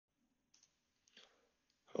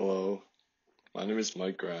Hello, my name is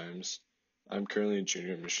Mike Grimes. I'm currently a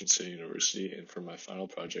junior at Michigan State University, and for my final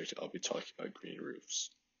project, I'll be talking about green roofs.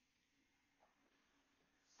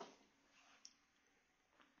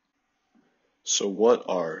 So what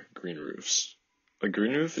are green roofs? A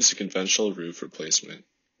green roof is a conventional roof replacement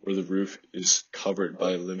where the roof is covered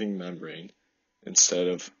by a living membrane instead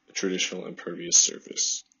of a traditional impervious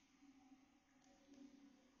surface.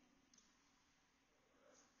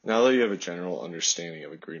 Now that you have a general understanding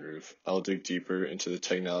of a green roof, I'll dig deeper into the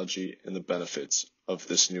technology and the benefits of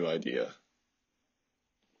this new idea.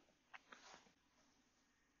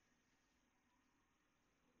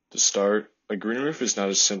 To start, a green roof is not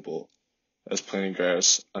as simple as planting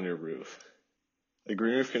grass on your roof. A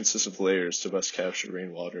green roof consists of layers to best capture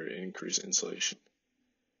rainwater and increase insulation.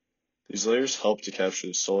 These layers help to capture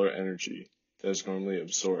the solar energy that is normally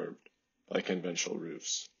absorbed by conventional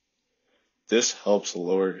roofs. This helps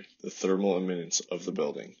lower the thermal emissions of the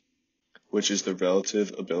building, which is the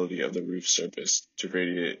relative ability of the roof surface to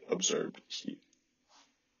radiate absorbed heat.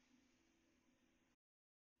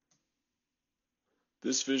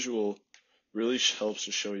 This visual really helps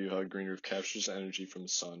to show you how a green roof captures energy from the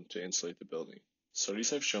sun to insulate the building. Studies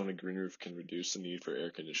have shown a green roof can reduce the need for air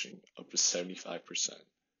conditioning up to 75%.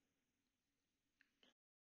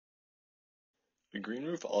 A green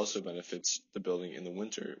roof also benefits the building in the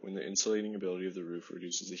winter when the insulating ability of the roof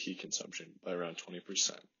reduces the heat consumption by around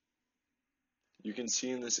 20%. You can see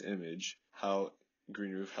in this image how a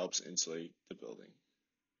green roof helps insulate the building.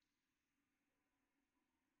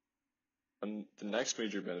 The next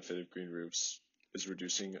major benefit of green roofs is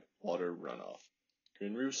reducing water runoff.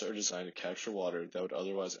 Green roofs are designed to capture water that would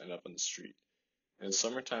otherwise end up on the street. In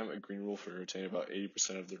summertime, a green roof would retain about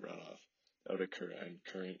 80% of the runoff that would occur on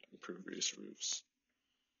current impervious roofs.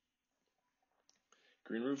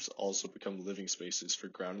 Green roofs also become living spaces for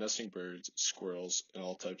ground nesting birds, squirrels, and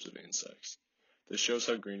all types of insects. This shows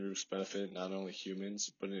how green roofs benefit not only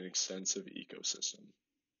humans, but an extensive ecosystem.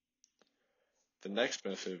 The next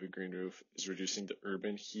benefit of a green roof is reducing the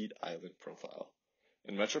urban heat island profile.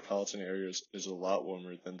 In metropolitan areas, it is a lot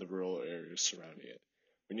warmer than the rural areas surrounding it.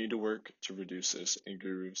 We need to work to reduce this, and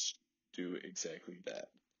green roofs do exactly that.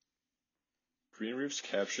 Green roofs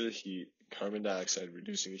capture the heat and carbon dioxide,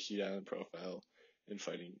 reducing the heat island profile and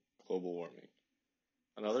fighting global warming.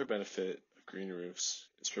 Another benefit of green roofs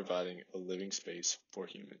is providing a living space for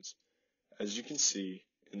humans. As you can see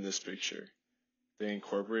in this picture, they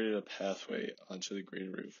incorporated a pathway onto the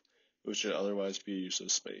green roof, which would otherwise be a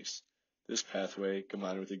useless space. This pathway,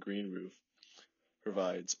 combined with a green roof,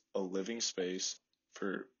 provides a living space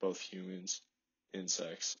for both humans,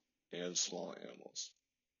 insects, and small animals.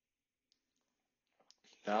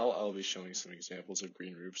 Now I'll be showing some examples of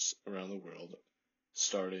green roofs around the world,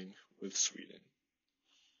 starting with Sweden.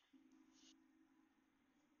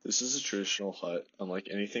 This is a traditional hut, unlike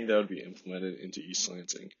anything that would be implemented into East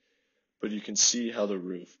Lansing, but you can see how the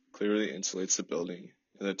roof clearly insulates the building,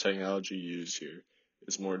 and the technology used here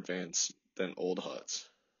is more advanced than old huts.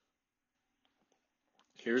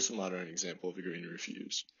 Here's a modern example of a green roof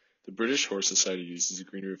used. The British Horse Society uses a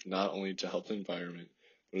green roof not only to help the environment,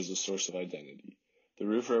 but as a source of identity. The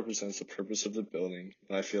roof represents the purpose of the building,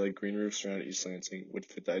 and I feel like green roofs around East Lansing would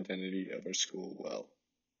fit the identity of our school well.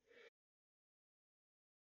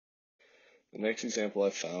 The next example I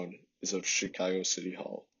found is of Chicago City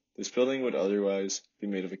Hall. This building would otherwise be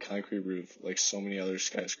made of a concrete roof like so many other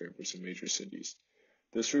skyscrapers in major cities.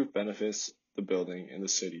 This roof benefits the building and the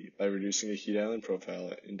city by reducing the heat island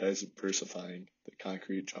profile and diversifying the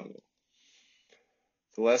concrete jungle.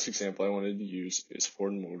 The last example I wanted to use is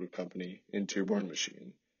Ford Motor Company in Dearborn,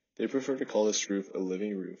 Michigan. They prefer to call this roof a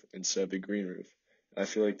living roof instead of a green roof, and I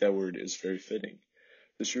feel like that word is very fitting.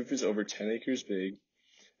 This roof is over 10 acres big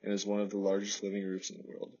and is one of the largest living roofs in the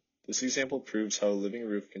world. This example proves how a living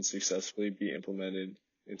roof can successfully be implemented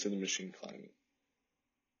into the Michigan climate.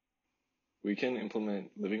 We can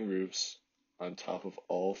implement living roofs on top of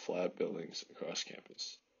all flat buildings across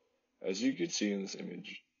campus. As you can see in this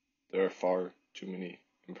image, there are far too many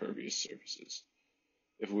impervious surfaces.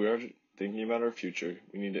 If we are thinking about our future,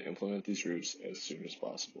 we need to implement these roofs as soon as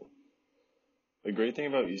possible. The great thing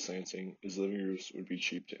about East Lansing is living roofs would be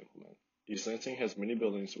cheap to implement. East Lansing has many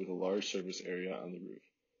buildings with a large surface area on the roof.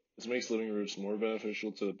 This makes living roofs more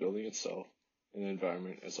beneficial to the building itself and the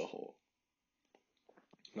environment as a whole.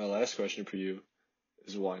 My last question for you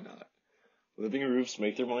is why not? Living roofs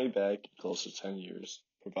make their money back in close to 10 years,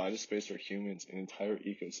 provide a space for humans and entire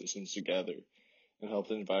ecosystems to gather, and help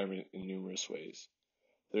the environment in numerous ways.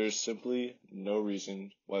 There is simply no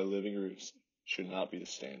reason why living roofs should not be the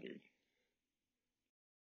standard.